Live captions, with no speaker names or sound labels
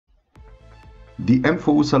The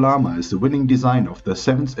M4 Usalama is the winning design of the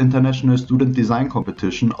 7th International Student Design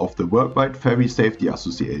Competition of the Worldwide Ferry Safety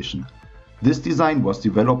Association. This design was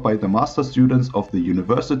developed by the master students of the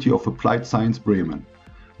University of Applied Science Bremen.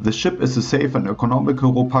 The ship is a safe and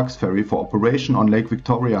economical RoPax ferry for operation on Lake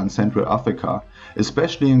Victoria in Central Africa,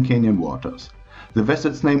 especially in Kenyan waters. The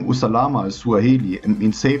vessel's name Usalama is Swahili and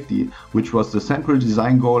means safety, which was the central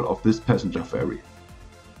design goal of this passenger ferry.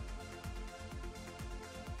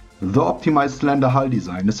 The optimized slender hull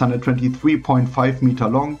design is 123.5 meter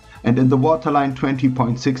long and in the waterline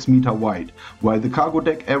 20.6 meter wide, while the cargo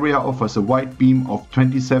deck area offers a wide beam of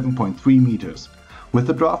 27.3 meters.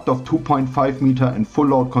 With a draft of 2.5 meter in full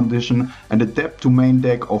load condition and a depth to main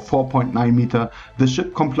deck of 4.9 meter, the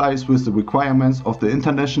ship complies with the requirements of the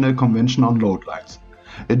International Convention on Load Lines.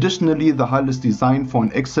 Additionally, the hull is designed for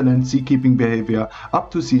an excellent seakeeping behavior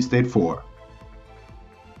up to sea state 4.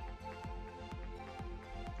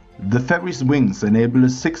 The ferry's wings enable a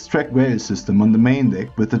 6-track rail system on the main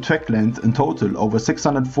deck with a track length in total over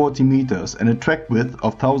 640 meters and a track width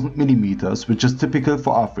of 1000 millimeters, which is typical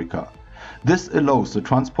for Africa. This allows the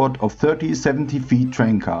transport of 30-70 feet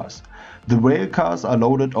train cars. The rail cars are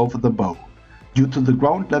loaded over the bow. Due to the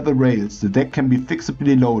ground level rails, the deck can be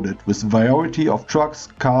flexibly loaded with a variety of trucks,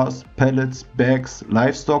 cars, pallets, bags,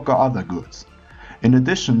 livestock or other goods. In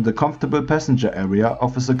addition, the comfortable passenger area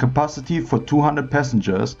offers a capacity for 200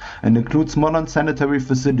 passengers and includes modern sanitary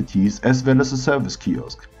facilities as well as a service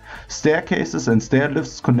kiosk. Staircases and stair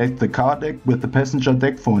lifts connect the car deck with the passenger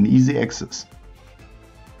deck for an easy access.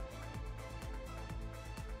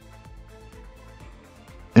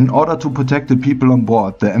 In order to protect the people on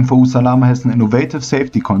board, the M4 Usalama has an innovative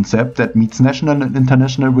safety concept that meets national and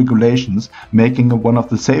international regulations, making it one of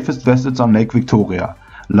the safest vessels on Lake Victoria.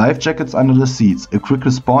 Life jackets under the seats, a quick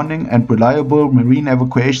responding and reliable marine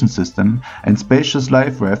evacuation system, and spacious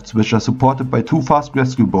life rafts which are supported by 2 fast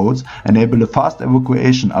rescue boats enable a fast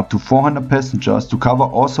evacuation up to 400 passengers to cover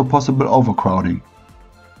also possible overcrowding.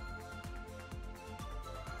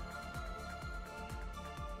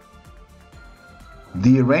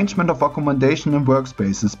 The arrangement of accommodation and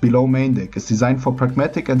workspaces below main deck is designed for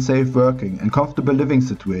pragmatic and safe working and comfortable living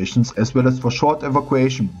situations as well as for short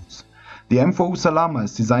evacuation routes. The M4 Usalama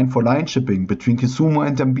is designed for line shipping between Kisumu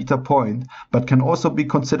and Mbita Point, but can also be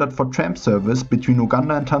considered for tramp service between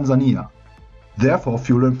Uganda and Tanzania. Therefore,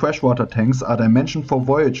 fuel and freshwater tanks are dimensioned for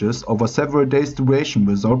voyages over several days duration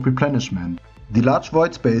without replenishment. The large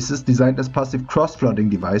void spaces, designed as passive cross-flooding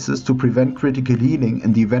devices to prevent critical healing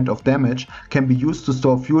in the event of damage, can be used to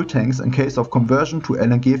store fuel tanks in case of conversion to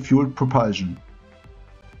LNG-fueled propulsion.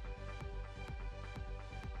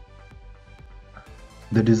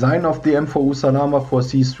 The design of the M4 Usalama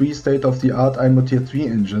foresees 3 state-of-the-art IMO Tier 3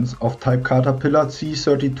 engines of type Caterpillar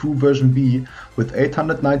C32 version B with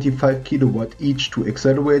 895 kW each to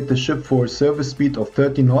accelerate the ship for a service speed of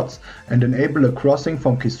 30 knots and enable a crossing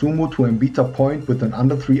from Kisumu to Mbita Point within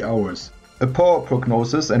under 3 hours. A power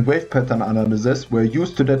prognosis and wave pattern analysis were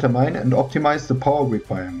used to determine and optimize the power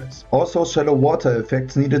requirements. Also, shallow water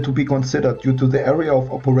effects needed to be considered due to the area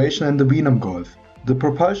of operation in the Benin Gulf. The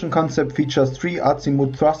propulsion concept features 3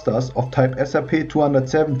 azimut thrusters of type SRP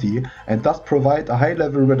 270 and thus provide a high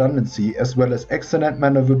level redundancy as well as excellent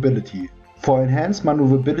maneuverability. For enhanced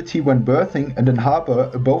maneuverability when berthing and in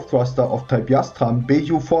harbour, a bow thruster of type Yastram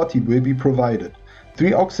BU40 will be provided.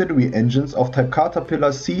 3 auxiliary engines of type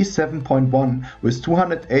Caterpillar C7.1 with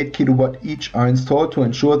 208 kW each are installed to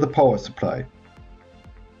ensure the power supply.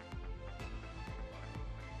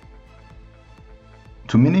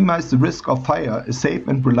 To minimize the risk of fire, a safe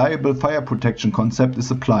and reliable fire protection concept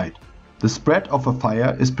is applied. The spread of a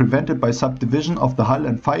fire is prevented by subdivision of the hull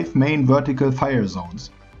in 5 main vertical fire zones.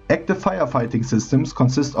 Active firefighting systems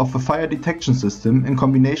consist of a fire detection system in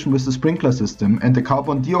combination with a sprinkler system and a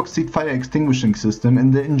carbon dioxide fire extinguishing system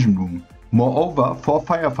in the engine room. Moreover, 4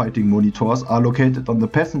 firefighting monitors are located on the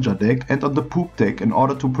passenger deck and on the poop deck in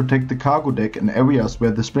order to protect the cargo deck in areas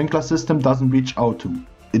where the sprinkler system doesn't reach out to.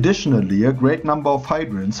 Additionally, a great number of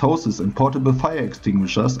hydrants, hoses and portable fire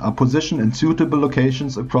extinguishers are positioned in suitable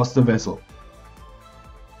locations across the vessel.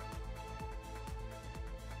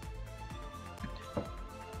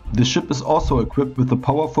 The ship is also equipped with a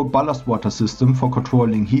powerful ballast water system for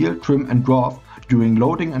controlling heel, trim and draft during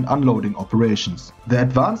loading and unloading operations. The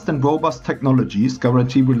advanced and robust technologies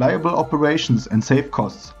guarantee reliable operations and save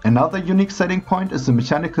costs. Another unique selling point is the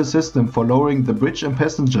mechanical system for lowering the bridge and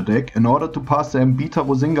passenger deck in order to pass the Mbita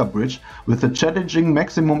Rusinga bridge with a challenging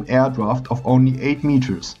maximum air draft of only 8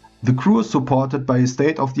 meters. The crew is supported by a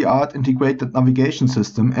state-of-the-art integrated navigation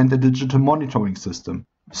system and a digital monitoring system.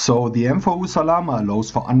 So the M4 Usalama allows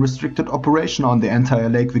for unrestricted operation on the entire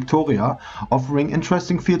Lake Victoria, offering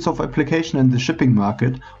interesting fields of application in the shipping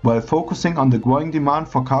market while focusing on the growing demand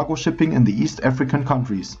for cargo shipping in the East African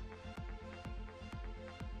countries.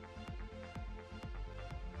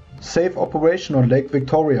 Safe operation on Lake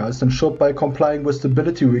Victoria is ensured by complying with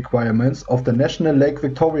stability requirements of the National Lake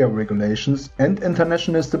Victoria Regulations and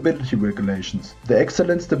International Stability Regulations. The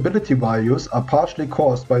excellent stability values are partially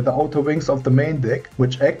caused by the outer wings of the main deck,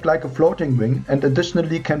 which act like a floating wing and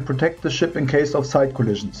additionally can protect the ship in case of side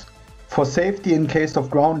collisions. For safety in case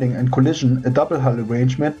of grounding and collision, a double hull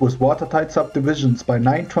arrangement with watertight subdivisions by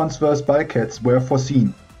 9 transverse bulkheads were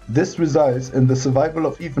foreseen. This results in the survival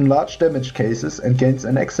of even large damage cases and gains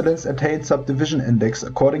an excellence attained subdivision index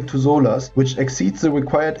according to SOLAS, which exceeds the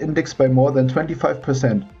required index by more than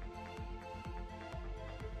 25%.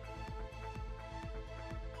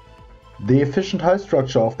 The efficient hull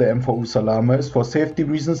structure of the M4 Usalama is for safety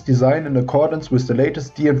reasons designed in accordance with the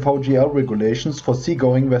latest DNVGL regulations for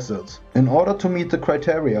seagoing vessels. In order to meet the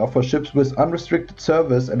criteria for ships with unrestricted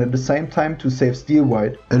service and at the same time to save steel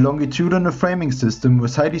weight, a longitudinal framing system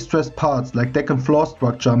with highly stressed parts like deck and floor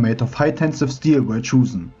structure made of high tensive steel were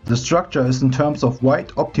chosen. The structure is in terms of weight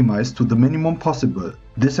optimized to the minimum possible.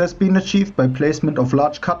 This has been achieved by placement of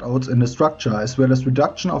large cutouts in the structure as well as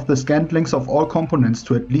reduction of the scant lengths of all components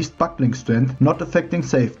to at least buckling strength, not affecting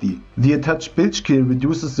safety. The attached bilge keel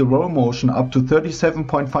reduces the roll motion up to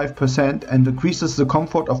 37.5% and increases the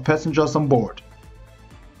comfort of passengers on board.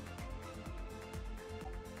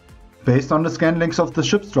 Based on the scan lengths of the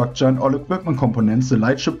ship structure and all equipment components, the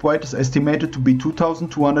light ship weight is estimated to be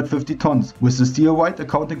 2,250 tons, with the steel weight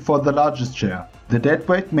accounting for the largest share. The dead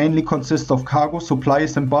weight mainly consists of cargo,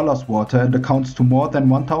 supplies and ballast water and accounts to more than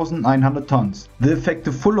 1,900 tons. The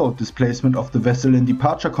effective full load displacement of the vessel in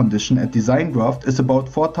departure condition at design draft is about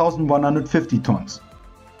 4,150 tons.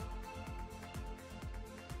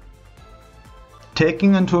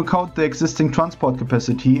 Taking into account the existing transport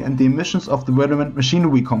capacity and the emissions of the relevant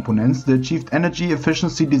machinery components, the achieved Energy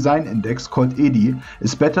Efficiency Design Index, called EDI,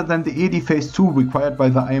 is better than the EDI Phase 2 required by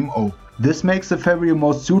the IMO. This makes the ferry a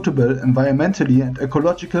most suitable, environmentally and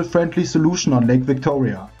ecologically friendly solution on Lake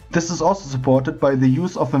Victoria. This is also supported by the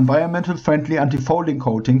use of environmental friendly anti-fouling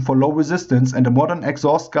coating for low resistance and a modern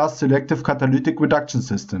exhaust gas selective catalytic reduction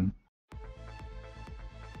system.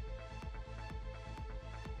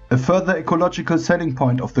 A further ecological selling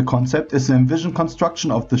point of the concept is the envisioned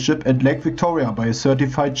construction of the ship at Lake Victoria by a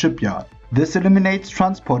certified shipyard. This eliminates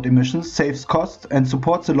transport emissions, saves costs and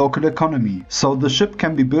supports the local economy. So the ship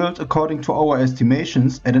can be built according to our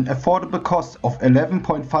estimations at an affordable cost of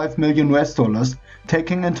 $11.5 million,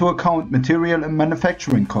 taking into account material and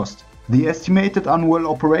manufacturing costs. The estimated annual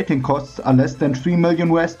operating costs are less than $3 million.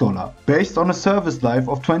 Based on a service life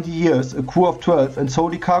of 20 years, a crew of 12 and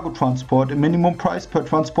solely cargo transport, a minimum price per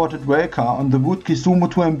transported rail car on the route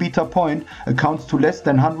Kisumu to Mbita Point accounts to less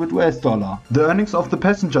than $100. The earnings of the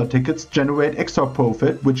passenger tickets generate extra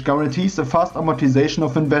profit, which guarantees a fast amortization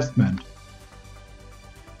of investment.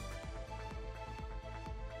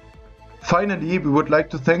 Finally, we would like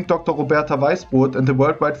to thank Dr. Roberta Weisbrot and the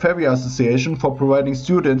Worldwide Ferry Association for providing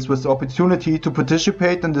students with the opportunity to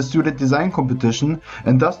participate in the student design competition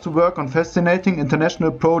and thus to work on fascinating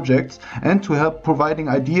international projects and to help providing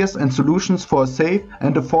ideas and solutions for a safe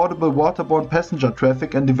and affordable waterborne passenger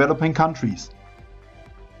traffic in developing countries.